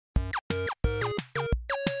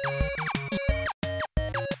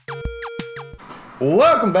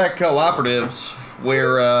Welcome back, Co-Operatives.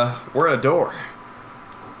 We're at a door.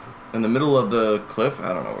 In the middle of the cliff.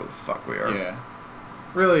 I don't know where the fuck we are. Yeah.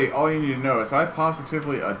 Really, all you need to know is I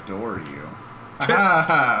positively adore you.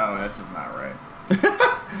 Oh, this is not right.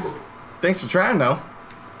 Thanks for trying, though.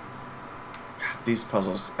 God, these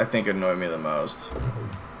puzzles, I think, annoy me the most.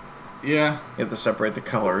 Yeah. You have to separate the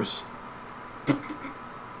colors.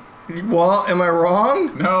 Well, am I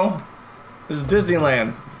wrong? No. This is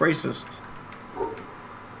Disneyland. Racist.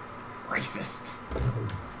 Racist.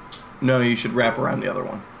 No, you should wrap around the other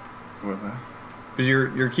one. What the? Because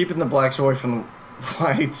you're keeping the blacks away from the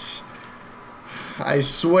whites. I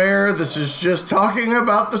swear this is just talking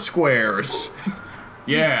about the squares.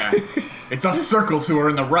 Yeah. It's us circles who are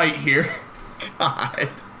in the right here. God.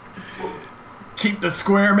 Keep the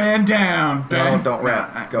square man down, Ben. No, don't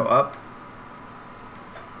wrap. Go up.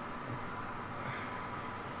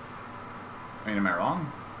 I mean, am I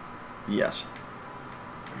wrong? Yes.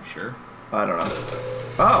 Are you sure? I don't know.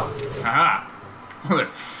 Oh. Aha.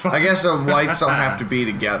 Motherfucker. I guess the whites don't have to be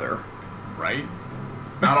together. Right?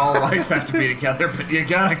 Not all whites have to be together, but you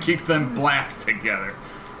gotta keep them blacks together.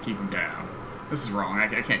 Keep them down. This is wrong. I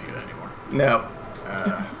can't do that anymore. No.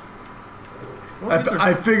 Well,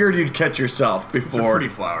 I figured you'd catch yourself these are before. pretty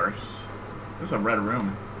flowers. This is a red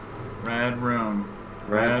room. Red room.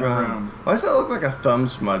 Red room. Why does that look like a thumb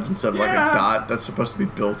smudge instead of like a dot that's supposed to be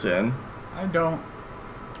built in? I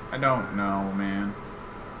don't know, man.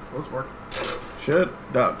 Will this work? Should.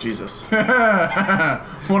 Oh, Jesus.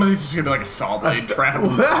 One of these is gonna be like a saw blade trap.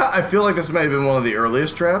 I feel like this may have been one of the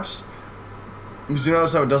earliest traps. Because you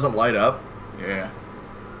notice how it doesn't light up? Yeah.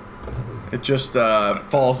 It just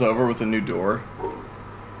falls over with a new door.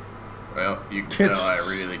 Well, you can tell I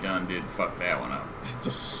really done did fuck that one up. It's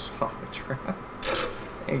a saw trap.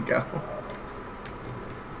 There you go.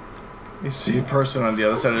 You see a person on the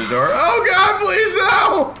other side of the door. Oh God, please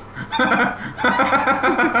no!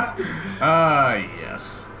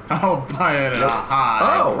 Yes. I'll buy it at a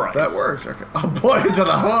high price. Oh, that works. Okay. I'll buy it at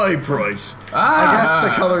a high price. I guess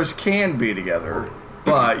the colors can be together,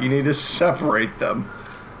 but you need to separate them.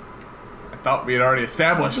 I thought we had already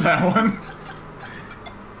established that one.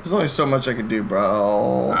 There's only so much I can do,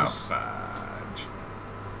 bro. Oh, fudge.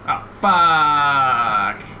 Oh,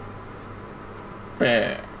 fuck.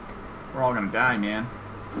 Bang. We're all gonna die, man.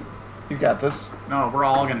 You got this. No, we're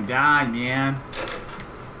all gonna die, man.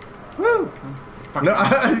 Woo! No,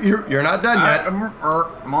 you're not done yet.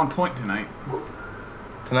 I'm on point tonight.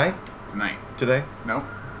 Tonight? Tonight. Today? Nope.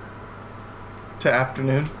 To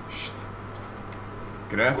afternoon?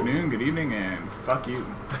 Good afternoon, good evening, and fuck you.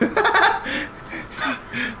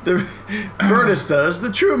 Burtis does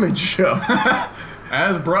the Truman Show.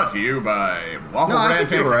 As brought to you by Waffle No, I Brand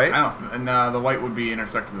think you're right. and the white would be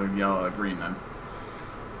intersected with yellow and green then.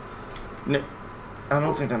 No, I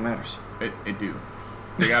don't think that matters. It do.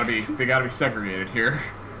 They gotta be segregated here.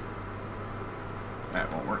 That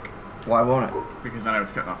won't work. Why won't it? Because then I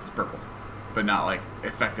was cutting off this purple. But not like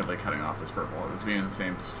effectively cutting off this purple. It was being in the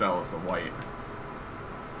same cell as the white.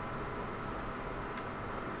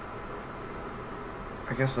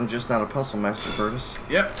 I guess I'm just not a puzzle master, Burtis.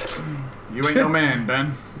 Yep. You ain't no man,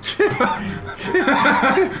 Ben. This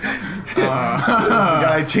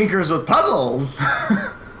guy tinkers with puzzles.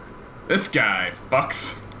 This guy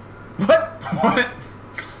fucks. What? What?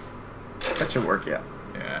 That should work, yeah.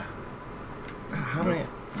 Yeah. How many?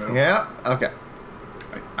 Move. Yeah. Okay.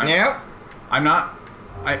 Yeah. I'm not.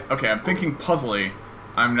 Okay. I'm thinking puzzly.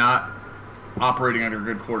 I'm not operating under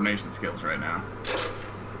good coordination skills right now.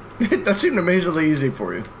 That seemed amazingly easy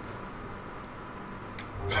for you.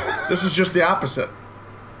 This is just the opposite.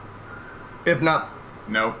 If not...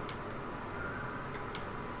 Nope.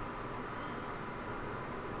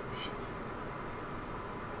 Shit.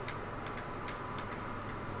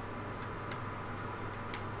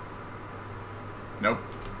 Nope.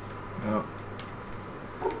 No.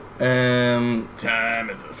 Time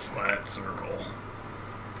is a flat circle.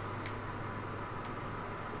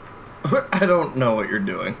 I don't know what you're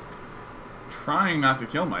doing. Trying not to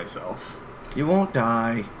kill myself. You won't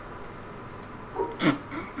die.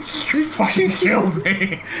 You fucking killed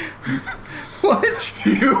me. What?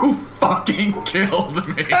 You fucking killed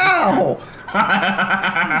me. Ow!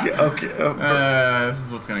 Okay. This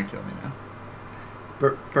is what's gonna kill me now.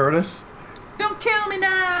 Burtis? Don't kill me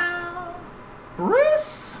now,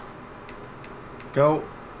 Bruce. Go.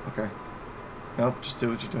 Okay. Nope, just do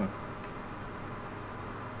what you're doing.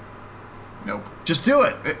 Nope. Just do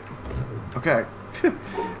it. Okay.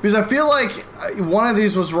 Because I feel like one of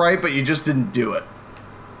these was right, but you just didn't do it.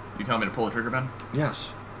 You telling me to pull the trigger, Ben?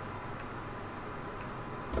 Yes.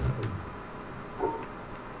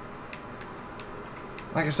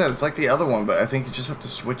 Like I said, it's like the other one, but I think you just have to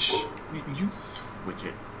switch. You switch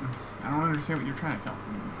it. I don't understand what you're trying to tell me.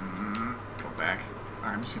 Go back.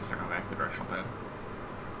 Alright, I'm just gonna start going back to the directional pad.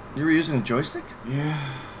 You were using a joystick? Yeah.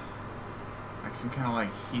 Like some kind of like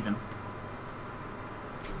heathen.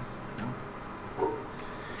 Nope.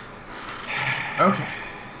 Okay.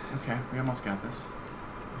 Okay, we almost got this.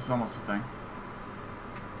 This is almost a thing.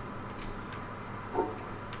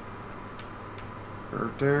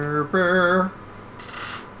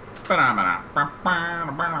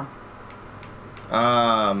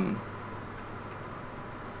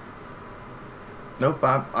 Nope,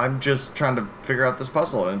 I'm just trying to figure out this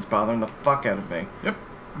puzzle, and it's bothering the fuck out of me. Yep.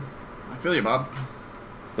 I feel you, Bob.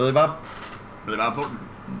 Billy Bob? Billy Bob Thornton.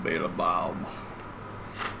 Billy Bob.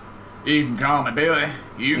 You can call me Billy.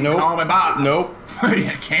 You can Nope. call me Bob. Nope.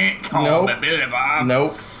 You can't call Nope. me Billy Bob.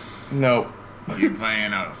 Nope. Nope. You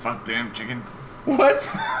playing fuck them chickens? What?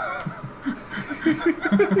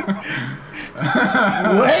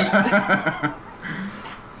 What?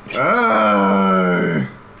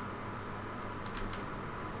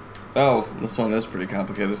 Oh, this one is pretty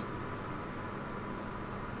complicated.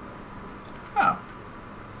 Oh.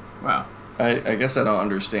 Wow. I guess I don't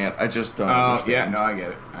understand. I just don't Oh, understand. yeah, no, I get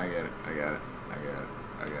it. I get it. I got it. I got it.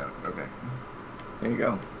 I got it. Okay. There you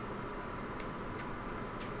go.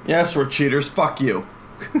 Yes, we're cheaters. Fuck you.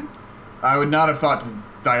 I would not have thought to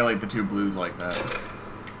dilate the two blues like that.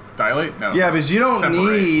 Dilate? No. Yeah, because you don't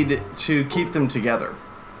separate. need to keep them together.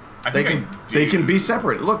 I They think can they can be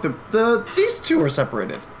separated. Look, these two are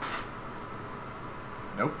separated.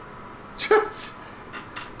 Nope.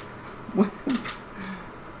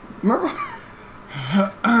 Remember?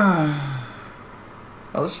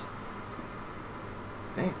 Oh, this.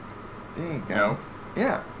 There you go. No.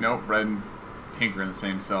 Yeah. Nope. Red and pink are in the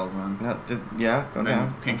same cells, then. No, yeah, go And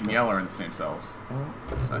down. pink and yellow are in the same cells. Well,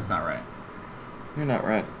 That's not right. you're not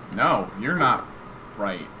right. No, you're not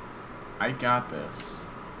right. I got this.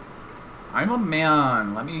 I'm a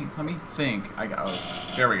man. Let me think.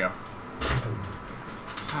 Oh, there we go.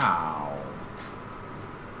 How?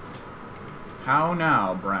 How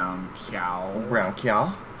now, brown cow? Brown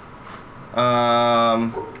cow.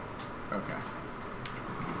 Okay.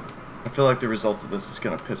 I feel like the result of this is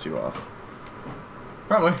gonna piss you off.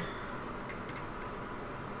 Probably.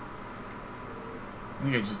 I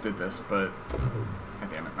think I just did this, but god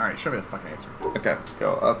damn it! All right, show me the fucking answer. Okay,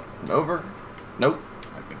 go up and over. Nope.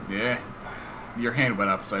 I think, yeah. Your hand went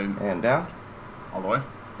up, so I didn't. And down. All the way.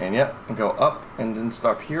 And yeah, and go up, and then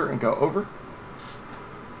stop here, and go over.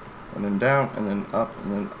 And then down, and then up,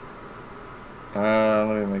 and then...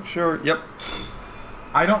 let me make sure. Yep.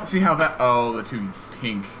 I don't see how that... Oh, the two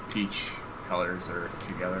pink peach colors are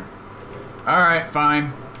together. Alright,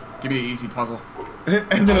 fine. Give me an easy puzzle.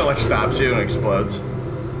 And then it, like, stops you and explodes.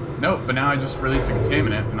 Nope, but now I just released a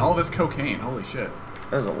contaminant, and all this cocaine. Holy shit.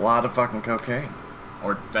 There's a lot of fucking cocaine.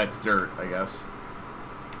 Or that's dirt, I guess.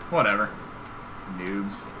 Whatever.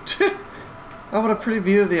 Noobs. Oh, what a pretty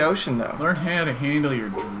view of the ocean, though. Learn how to handle your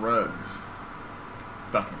drugs.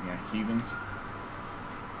 Fucking yeah, heathens.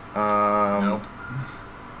 Nope.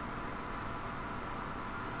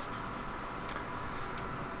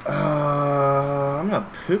 I'm gonna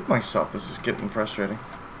poop myself. This is getting frustrating.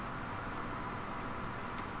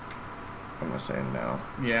 I'm gonna say no.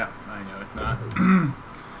 Yeah, I know it's not.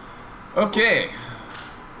 Okay.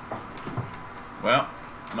 Well,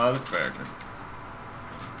 motherfucker.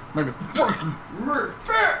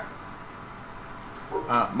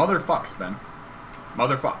 Motherfucks, Ben.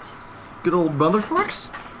 Motherfucks. Good old motherfucks?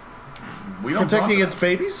 We don't Protecting talk its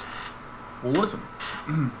babies? about- Listen,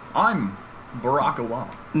 I'm Barack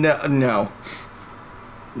Obama. No, no.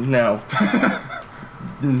 No.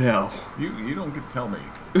 No. You don't get to tell me.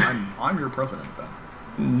 I'm your president,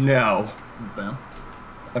 Ben. No. Ben.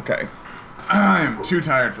 Okay. I am too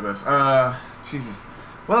tired for this. Jesus.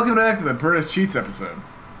 Welcome back to the Burtis Cheats episode.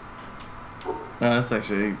 No, that's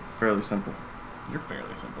actually fairly simple. You're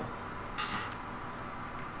fairly simple.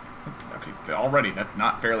 Okay, already that's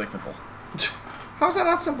not fairly simple. How is that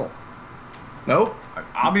not simple? Nope.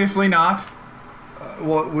 Obviously not.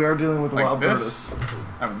 Well, we are dealing with the Like wild this? Burtis.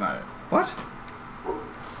 That was not it. What?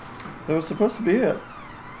 That was supposed to be it.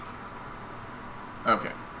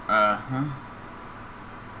 Okay. Huh?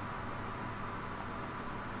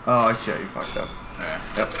 Oh, I see how you fucked up. Yeah.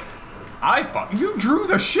 Yep. You drew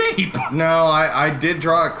the shape! No, I did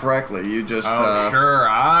draw it correctly. You just, Oh, sure,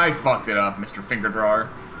 I fucked it up, Mr. Finger Drawer.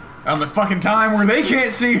 On the fucking time where they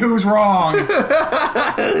can't see who's wrong.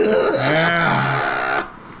 Yeah.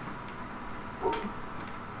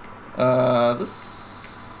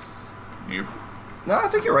 This... You. No, I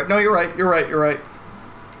think you're right. No, you're right. You're right. You're right.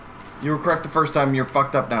 You were correct the first time, you're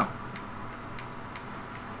fucked up now.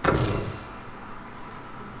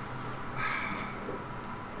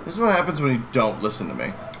 This is what happens when you don't listen to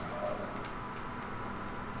me.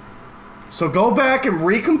 So go back and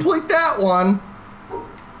recomplete that one.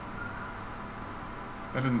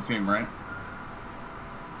 That doesn't seem right.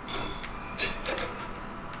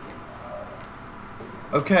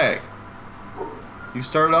 Okay. You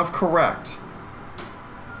started off correct.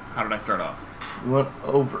 How did I start off? You went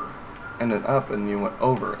over, and then up, and you went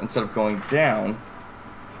over. Instead of going down.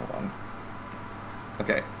 Hold on.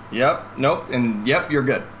 Okay. Yep. Nope. And yep, you're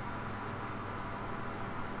good.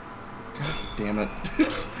 God damn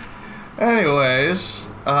it. Anyways,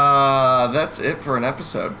 that's it for an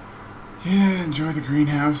episode. Yeah, enjoy the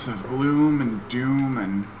greenhouse of gloom and doom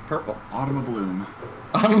and Purple. autumn of bloom.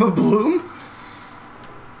 Autumn of Bloom?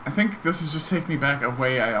 I think this is just taking me back a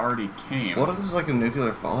way I already came. What if this is like a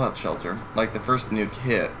nuclear fallout shelter? Like the first nuke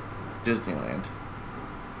hit Disneyland.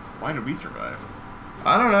 Why did we survive?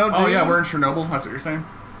 I don't know. Oh dude. yeah, we're in Chernobyl. That's what you're saying.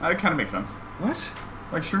 That kind of makes sense. What?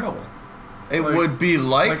 Like Chernobyl. It Like- would be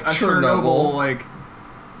like a Chernobyl. like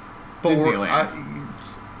but we're- Disneyland.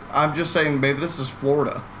 I'm just saying, maybe this is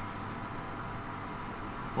Florida.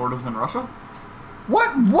 Florida's in Russia. What?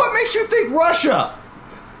 What makes you think Russia?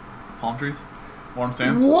 Palm trees, warm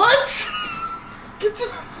sands. What? Get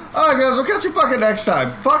just. Alright, guys, we'll catch you fucking next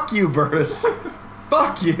time. Fuck you, Burtis.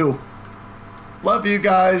 Fuck you. Love you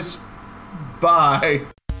guys. Bye.